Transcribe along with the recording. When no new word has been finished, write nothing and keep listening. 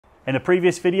In a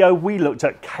previous video, we looked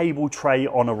at cable tray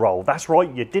on a roll. That's right,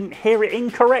 you didn't hear it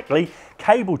incorrectly.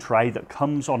 Cable tray that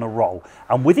comes on a roll.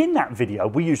 And within that video,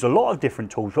 we used a lot of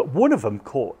different tools, but one of them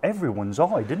caught everyone's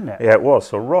eye, didn't it? Yeah, it was.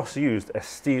 So Ross used a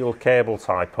steel cable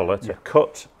tie puller to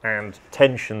cut and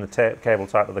tension the cable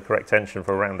tie to the correct tension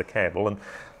for around the cable. And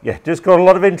yeah, just got a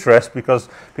lot of interest because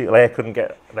people here couldn't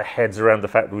get their heads around the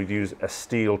fact that we'd use a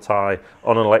steel tie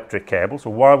on an electric cable.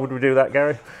 So why would we do that,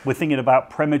 Gary? We're thinking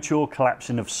about premature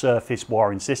collapsing of surface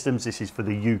wiring systems. This is for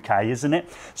the UK, isn't it?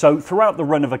 So throughout the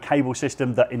run of a cable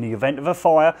system that in the event of a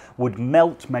fire would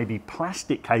melt maybe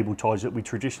plastic cable ties that we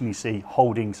traditionally see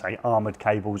holding, say, armoured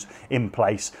cables in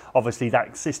place. Obviously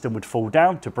that system would fall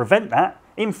down. To prevent that,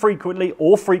 infrequently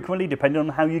or frequently, depending on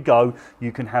how you go,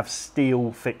 you can have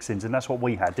steel fixings, and that's what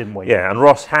we had, didn't we? Yeah, and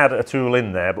Ross had a tool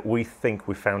in there, but we think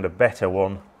we found a better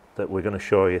one that we're going to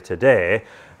show you today,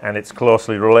 and it's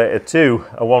closely related to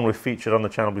a one we featured on the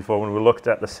channel before when we looked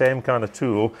at the same kind of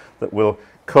tool that will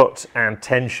cut and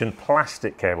tension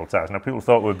plastic cable ties. Now, people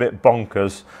thought we were a bit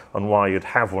bonkers on why you'd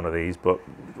have one of these, but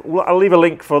I'll leave a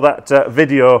link for that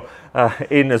video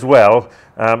in as well.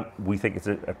 We think it's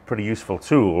a pretty useful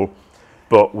tool,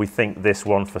 but we think this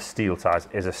one for steel ties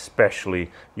is especially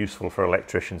useful for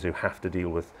electricians who have to deal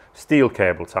with steel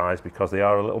cable ties because they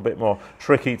are a little bit more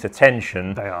tricky to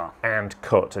tension and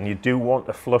cut. And you do want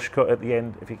a flush cut at the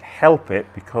end if you can help it,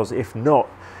 because if not,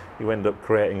 you end up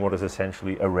creating what is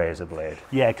essentially a razor blade.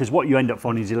 Yeah, because what you end up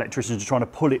finding is the electricians are trying to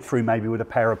pull it through maybe with a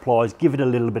pair of pliers, give it a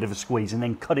little bit of a squeeze and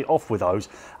then cut it off with those,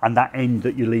 and that end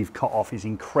that you leave cut off is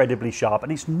incredibly sharp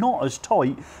and it's not as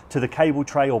tight to the cable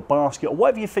tray or basket or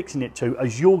whatever you're fixing it to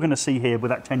as you're going to see here with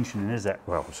that tensioning, is it?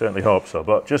 Well, we certainly hope so,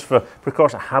 but just for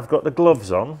precaution, I have got the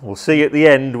gloves on. We'll see at the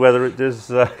end whether it does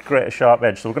create a sharp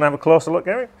edge. So we're going to have a closer look,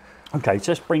 Gary. Okay,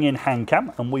 so let's bring in hand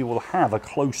cam and we will have a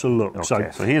closer look. Okay,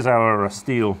 so here's our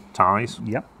steel ties.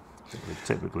 Yep. That we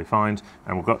typically find,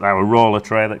 and we've got our roller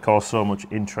tray that caused so much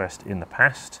interest in the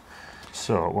past.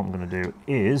 So what I'm going to do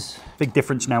is... Big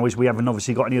difference now is we haven't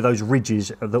obviously got any of those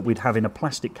ridges that we'd have in a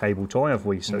plastic cable tie, have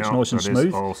we? So it's nice and smooth.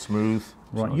 It's all smooth.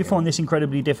 Right, so you find this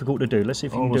incredibly difficult to do. Let's see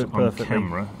if you can do it perfectly. On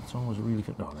camera, it's always really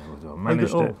good. Oh, there we go.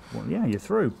 Managed it. Well, yeah, you're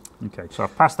through. Okay. So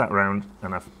I've passed that round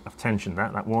and I've tensioned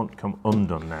that. That won't come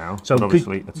undone now. So but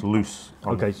obviously it's loose.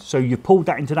 Okay, so you've pulled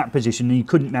that into that position and you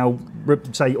couldn't now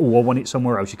say, oh, I want it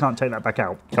somewhere else. You can't take that back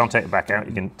out. You can't take it back out.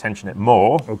 You can tension it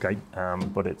more. Okay.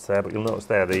 But it's there. But you'll notice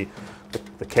there the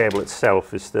cable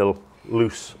itself is still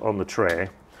loose on the tray.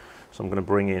 So I'm going to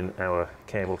bring in our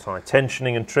cable tie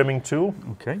tensioning and trimming tool.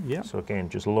 Okay, yeah. So again,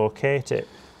 just locate it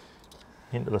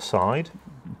into the side.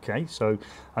 Okay, so,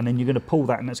 and then you're going to pull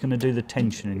that and that's going to do the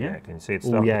tensioning, yeah? Yeah, can you see it's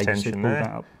starting to tension there?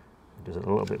 That up. It does it a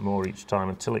little bit more each time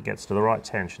until it gets to the right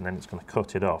tension, then it's going to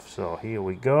cut it off. So here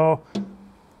we go.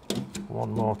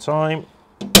 One more time.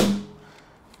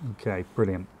 Okay,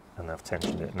 brilliant. And I've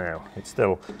tensioned it now. It's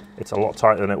a lot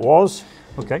tighter than it was.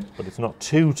 Okay. But it's not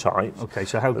too tight. Okay,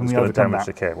 so how can we overcome damage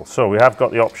the cable? So we have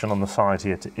got the option on the side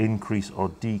here to increase or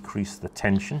decrease the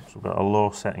tension. So we've got a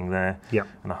low setting there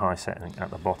and a high setting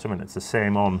at the bottom, and it's the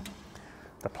same on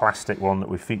the plastic one that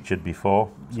we featured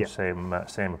before. So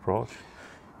same approach.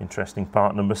 Interesting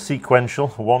part number, sequential,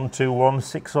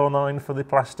 121609 for the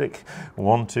plastic,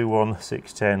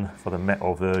 121610 for the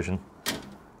metal version.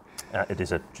 It is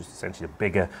just essentially a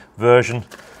bigger version.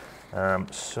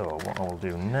 So what I'll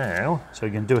do now... So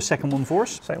you're going to do a second one for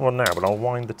us? Second one now, but I'll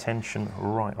wind the tension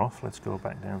right off. Let's go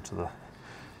back down to the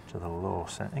low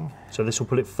setting. So this will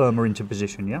put it firmer into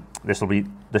position, yeah? This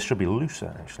should be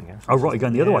looser actually. Yes. Oh right, you're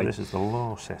going the other way. This is the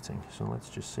low setting. So let's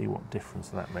just see what difference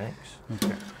that makes.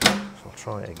 Okay. So I'll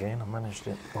try it again. I managed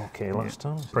it okay last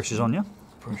time. Pressure's on you.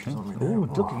 Pressure's on me now. Ooh,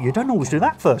 look, you don't always do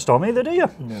that first time either, do you?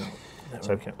 No.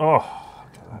 So,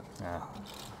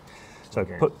 So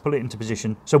pull it into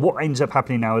position. So what ends up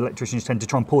happening now, electricians tend to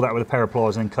try and pull that with a pair of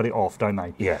pliers and then cut it off, don't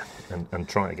they? Yeah, and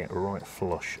trying to get right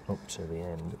flush up to the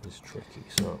end is tricky.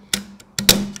 So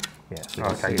yeah, so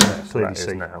okay, clearly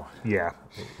see now. Yeah,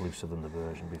 looser than the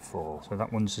version before. So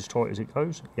that one's as tight as it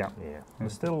goes. Yeah. Yeah.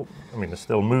 There's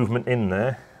still movement in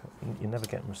there. You never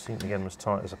seem to get them as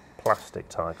tight as a plastic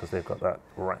tie because they've got that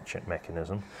ratchet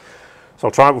mechanism. So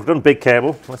I'll try. We've done big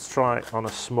cable. Let's try it on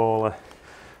a smaller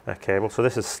cable. So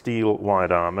this is steel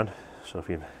wide armoured. So if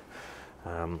you,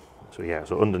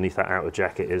 so underneath that outer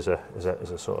jacket is a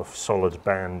sort of solid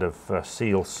band of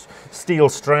steel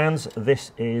strands.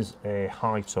 This is a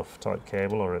high tough type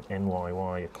cable or an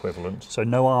NYY equivalent. So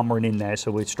no armouring in there.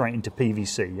 So we're straight into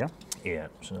PVC, yeah. Yeah.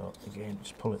 So again,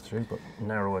 just pull it through, but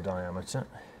narrower diameter.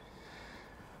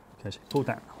 Okay, so pull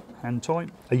that hand tight.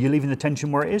 Are you leaving the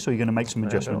tension where it is, or are you going to make some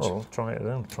adjustments? I'll try it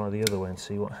then. Try the other way and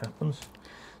see what happens.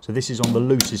 So this is on the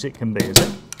loosest it can be, is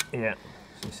it? Yeah.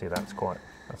 So you see that's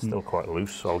still quite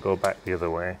loose, so I'll go back the other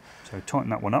way. So tighten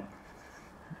that one up.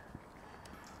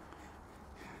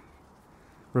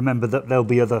 Remember that there'll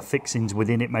be other fixings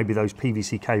within it, maybe those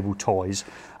PVC cable ties,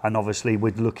 and obviously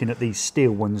we're looking at these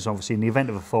steel ones, obviously in the event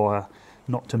of a fire,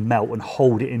 not to melt and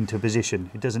hold it into position.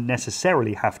 It doesn't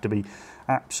necessarily have to be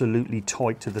absolutely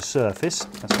tight to the surface.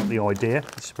 That's not the idea.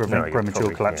 It's to prevent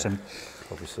premature collapsing.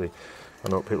 Yeah. Obviously, I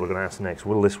know what people are going to ask next,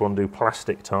 will this one do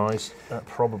plastic ties?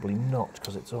 Probably not,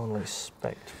 because it's only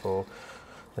spec'd for,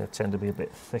 they tend to be a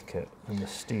bit thicker than the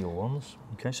steel ones.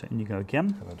 Okay, so in you go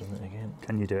again. Have I done it again?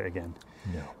 Can you do it again?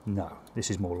 No. No,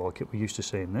 this is more like it. We're used to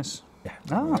seeing this. Yeah.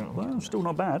 Well, still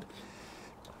not bad.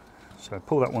 So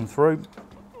pull that one through,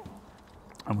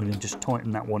 and we're going to just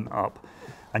tighten that one up.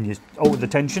 And you alter the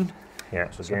tension. Yeah,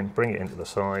 so again, bring it into the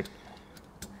side.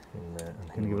 And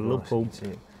give it a little pull.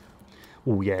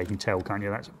 Oh yeah, you can tell, can't you?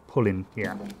 That's pulling,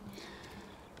 yeah.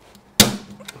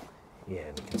 Yeah,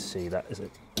 and you can see that is a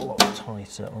lot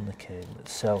tighter on the cable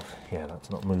itself. Yeah,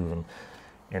 that's not moving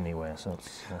anywhere, so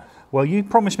it's... Well, you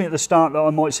promised me at the start that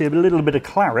I might see a little bit of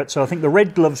claret, so I think the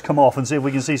red gloves come off and see if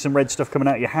we can see some red stuff coming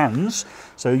out of your hands.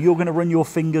 So you're going to run your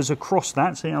fingers across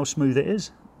that, see how smooth it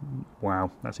is. Wow,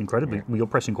 that's incredibly... Yeah. Well, you're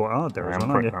pressing quite hard there as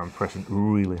well, aren't you? I'm pressing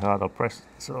really hard. I'll press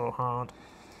so hard.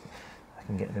 I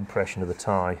can get an impression of the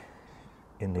tie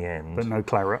in the end. But no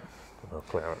claret. No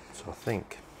claret. So I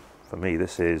think, for me, I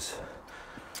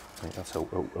think that's a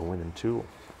winning tool.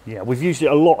 Yeah, we've used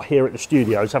it a lot here at the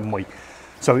studios, haven't we?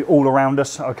 So all around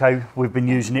us, okay, we've been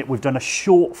using it. We've done a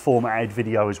short formatted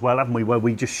video as well, haven't we, where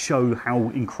we just show how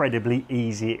incredibly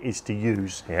easy it is to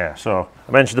use. Yeah, so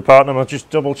I mentioned the part number, I'll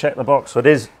just double check the box. So it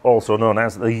is also known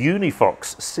as the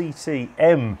UNIFOX-CT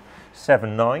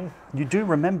M79. You do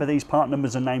remember these part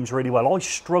numbers and names really well. I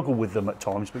struggle with them at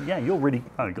times, but yeah, you're really...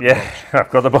 Oh, you've got the box. I've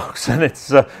got the box, and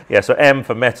it's, yeah, so M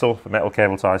for metal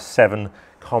cable ties,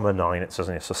 7,9 it says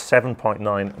in here, so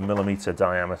 7.9 millimeter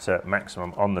diameter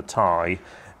maximum on the tie,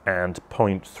 and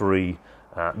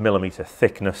 0.3 millimeter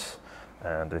thickness.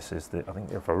 And this is the, I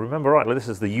think if I remember rightly, this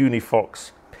is the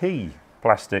UNIFOX P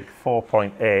plastic,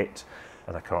 4.8,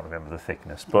 and I can't remember the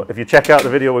thickness. But if you check out the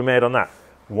video we made on that,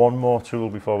 one more tool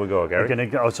before we go, Gary. We're going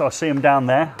to go, so I see them down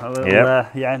there, a little,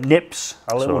 yeah, Knips,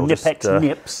 a little Knipex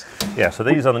Knips. Yeah, so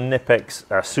these are the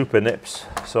Knipex Super Knips.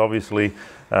 So obviously,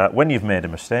 when you've made a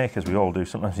mistake, as we all do,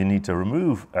 sometimes you need to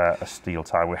remove a steel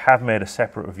tie. We have made a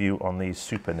separate review on these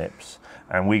Super Knips,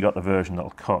 and we got the version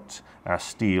that'll cut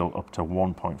steel up to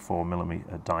 1.4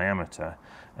 millimeter diameter,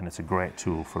 and it's a great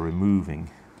tool for removing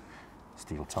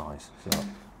steel ties. So,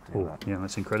 yeah,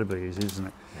 that's incredibly easy, isn't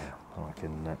it? Yeah. I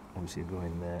can obviously go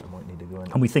in there. I might need to go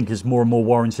in. And we think as more and more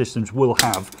wiring systems will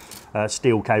have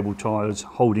steel cable ties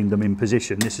holding them in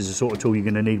position, this is the sort of tool you're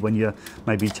going to need when you're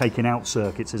maybe taking out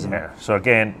circuits, isn't it? Yeah, so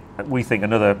again, we think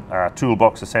another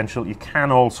toolbox essential. You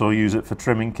can also use it for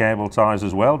trimming cable ties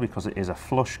as well, because it is a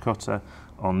flush cutter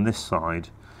on this side.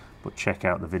 But check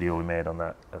out the video we made on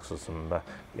that. So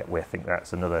yeah, we think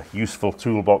that's another useful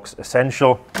toolbox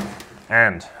essential.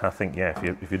 And I think, yeah,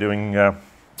 if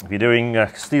you're doing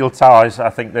steel ties, I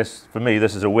think this, for me,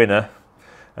 this is a winner.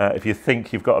 If you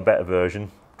think you've got a better version,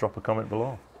 drop a comment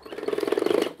below.